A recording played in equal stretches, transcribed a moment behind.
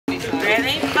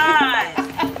Ready?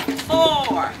 5,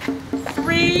 4,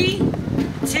 3,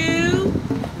 2,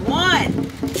 1.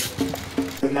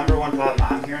 The number one problem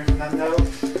I'm hearing from them, though,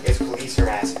 is police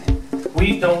harassment.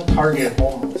 We don't target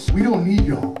homeless. We don't need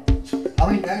y'all. I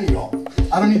don't need any of y'all.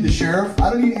 I don't need the sheriff. I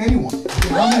don't need anyone.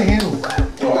 I'm going to handle it.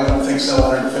 Well, I don't think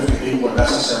 750 people are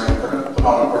necessary to put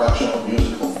on a production of a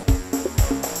musical.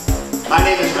 My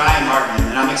name is Ryan Hartman,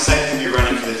 and I'm excited to be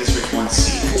running for the District 1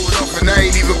 seat.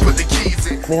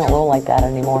 We don't roll like that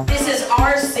anymore. This is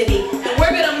our city, and we're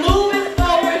going to move it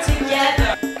forward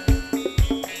together.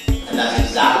 And that's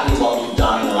exactly what we've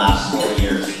done in the last 4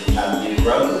 years. We have new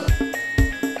growth.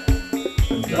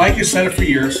 Mike has said it for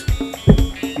years.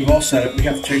 We've all said it. We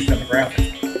have to change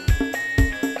demographics.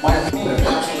 My opponent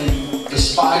absolutely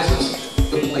despises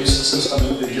the police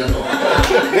system in general.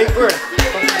 Big bird.